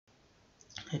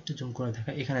একটু জুম করে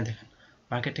দেখা, এখানে দেখেন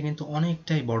মার্কেটটা কিন্তু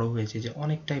অনেকটাই বড় হয়েছে, যে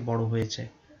অনেকটাই বড় হয়েছে,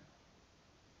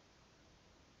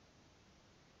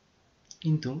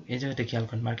 কিন্তু এই জায়গাটা খেয়াল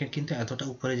করেন মার্কেট কিন্তু এতটা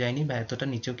উপরে যায়নি বা এতটা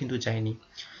নিচেও কিন্তু যায়নি।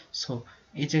 সো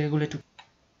এই জায়গাগুলো একটু,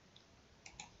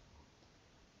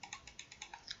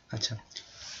 আচ্ছা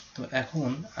তো এখন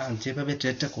যেভাবে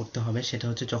ট্রেডটা করতে হবে সেটা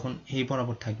হচ্ছে যখন এই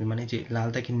বরাবর থাকবে, মানে যে লাল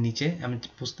দাগের নিচে আমি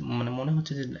মানে মনে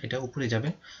হচ্ছে যে এটা উপরে যাবে,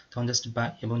 তখন জাস্ট বাই,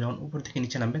 এবং যখন উপর থেকে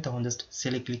নিচে নামবে তখন জাস্ট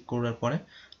সেলে ক্লিক করার পরে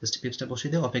জাস্ট পিপসটা বসিয়ে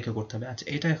দিয়ে অপেক্ষা করতে হবে। আচ্ছা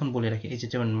এটা এখন বলে রাখি, এই যে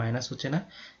যেমন মাইনাস হচ্ছে না,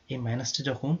 এই মাইনাসটা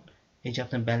যখন এই যে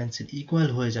আপনার ব্যালেন্সের ইকুয়াল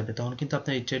হয়ে যাবে তখন কিন্তু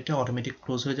আপনার এই ট্রেডটা অটোমেটিক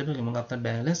ক্লোজ হয়ে যাবে এবং আপনার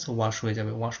ব্যালেন্স ওয়াশ হয়ে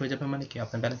যাবে। ওয়াশ হয়ে যাবে মানে কি,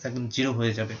 আপনার ব্যালেন্স একদম জিরো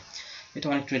হয়ে যাবে। এটা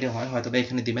অনেক ট্রেডে হয়, হয়তো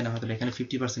এখানে দিবে না, হয়তো এখানে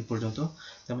 50% পর্যন্ত।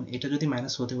 যেমন এটা যদি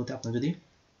মাইনাস হতে হতে আপনার যদি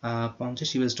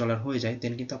 $50 হয়ে যায়,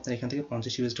 দেন কিন্তু আপনার এখান থেকে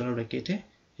 $50 কেটে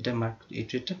এটা এই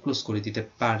ট্রেডটা ক্লোজ করে দিতে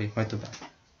পারে হয়তো বা।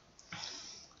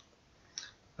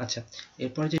 আচ্ছা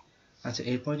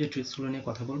এরপর যে ট্রিক্সগুলো নিয়ে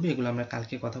কথা বলবো, এগুলো আমরা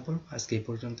কালকে কথা বলবো, আজকে এই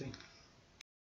পর্যন্তই।